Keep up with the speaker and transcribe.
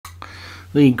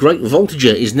The Great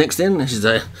Voltigeur is next then. This is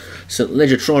a St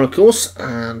Leger trial, of course,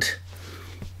 and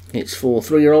it's for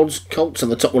 3-year-olds, colts, and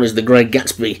the top one is the Grey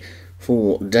Gatsby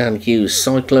for Dan Hughes,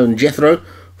 Cyclone Jethro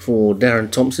for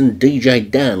Darren Thompson, DJ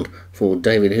Dan for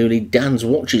David Hooley, Dan's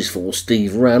Watches for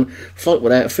Steve Rann, Fight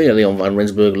Without Fear, Leon Van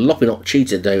Rensburg, Lopinot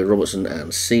Cheetah, David Robertson,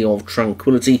 and Sea of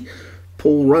Tranquility,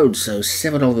 Paul Rhodes. So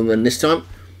 7 of them then this time.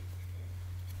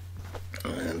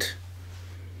 And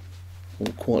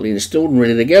all quietly installed and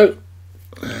ready to go.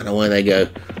 And away they go,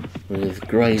 with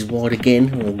greys wide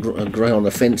again, or a grey on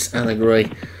the fence and a grey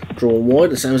drawn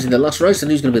wide, the same as in the last race. And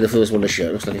who's going to be the first one to show?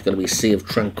 It looks like it's going to be Sea of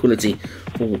Tranquility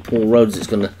for Paul Rhodes. It's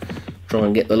going to try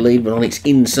and get the lead, but on its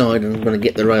inside and going to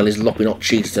get the rail is Lopinot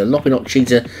Cheetah. So Lopinot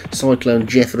Cheetah, Cyclone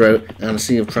Jethro and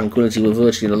Sea of Tranquility were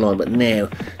virtually in the line, but now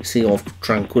Sea of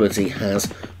Tranquility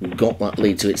has got that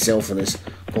lead to itself and has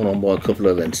gone on by a couple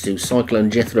of lengths to Cyclone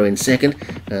Jethro in second,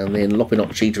 and then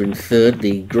Lopinot Cheetah in third.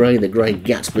 The Grey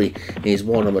Gatsby is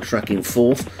wide on the track in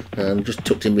fourth, and just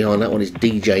tucked in behind that one is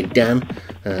DJ Dan,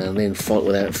 and then Fight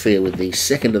Without Fear with the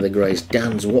second of the Greys,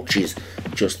 Dan's Watches,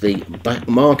 just the back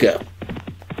marker.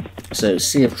 So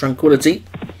Sea of Tranquility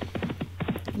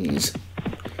is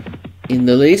in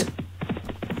the lead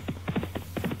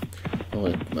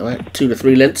by about 2 to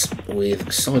 3 lengths,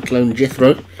 with Cyclone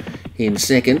Jethro in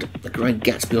second. The Grey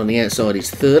Gatsby on the outside is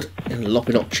third, and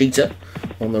Lopinot Cheetah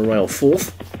on the rail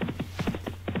fourth.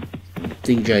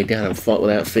 DJ Dan and Fight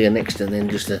Without Fear next, and then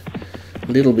just a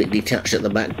little bit detached at the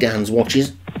back, Dan's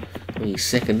Watches, the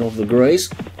second of the Greys.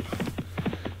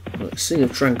 But Sea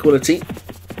of Tranquility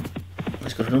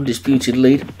has got an undisputed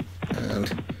lead,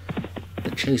 and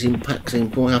the chasing pack seem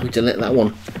quite happy to let that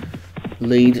one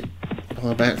lead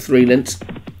by about 3 lengths,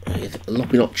 with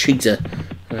Lopinot Cheetah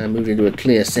moved into a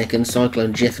clear second.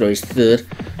 Cyclone Jethro is third,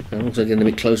 and also getting a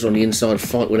bit closer on the inside,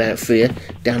 Fight Without Fear.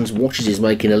 Dan's Watches is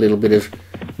making a little bit of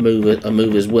a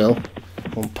move as well,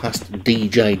 on past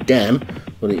DJ Dan,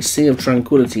 but it's Sea of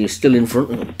Tranquility is still in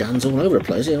front. Oh, Dan's all over the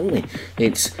place here, haven't we?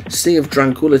 It's Sea of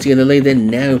Tranquility in the lead, then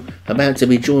now about to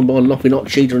be joined by Lopinot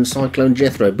Cheetah and Cyclone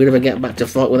Jethro. A bit of a gap back to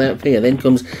Fight Without Fear. Then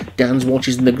comes Dan's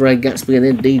Watches and the Grey Gatsby, and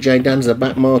then DJ Dan's the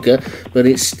back marker, but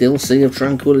it's still Sea of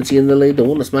Tranquility in the lead. The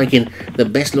one that's making the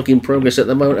best looking progress at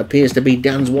the moment appears to be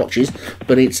Dan's Watches,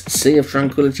 but it's Sea of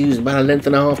Tranquility who's about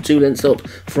 1.5 lengths, 2 lengths up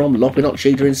from Lopinot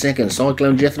Cheetah in second.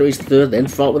 Cyclone Jethro is third, then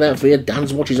Fight Without Fear.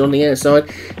 Dan's Watches on the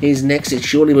outside is next.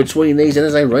 It's surely between these, and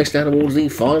as they race down towards the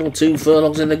final 2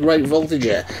 furlongs in the Great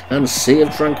Voltigeur, and Sea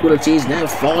of Tranquility is now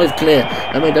 5 clear,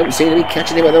 and they don't seem to be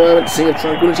catching him at the moment. Sea of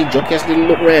Tranquility, jockey has to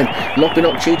look round.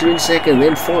 Lopinot Cheetah in second,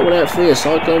 then Fight Without Fear,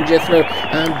 Cyclone Jethro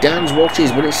and Dan's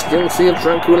Watches, but it's still Sea of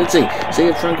Tranquility. Sea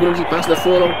of Tranquility past the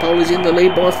furlong pole is in the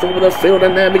lead by 4 of the field,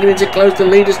 and now beginning to close. The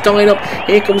leaders tying up.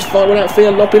 Here comes Fight Without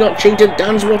Fear, Lopinot Cheetah,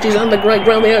 Dan's Watches and the Great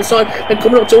Grey on the outside, and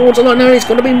coming up towards the line now. It's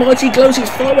going to be mighty close. It's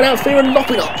Fight Without Fear and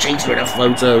Lopinot Cheetah in a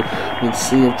photo, with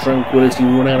Sea of Tranquility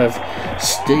run out of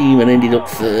steam and ended up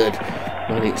third.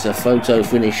 But it's a photo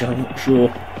finish. I'm not sure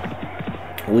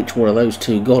which one of those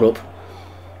two got up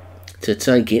to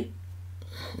take it.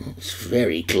 It's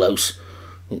very close.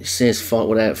 It says Fight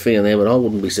Without Fear there, but I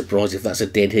wouldn't be surprised if that's a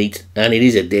dead heat. And it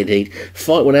is a dead heat.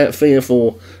 Fight Without Fear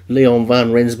for Leon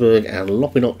Van Rensburg, and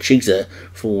Lopinot Cheetah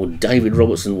for David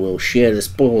Robertson will share the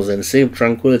spoils. And Sea of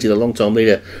Tranquility, the long-time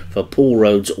leader for Paul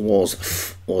Rhodes, was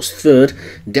third.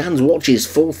 Dan's Watches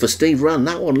fourth for Steve Rann.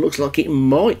 That one looks like it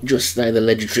might just stay the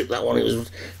Ledger trip. That one, it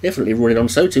was definitely running on.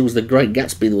 So too was the Great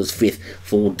Gatsby that was fifth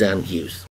for Dan Hughes.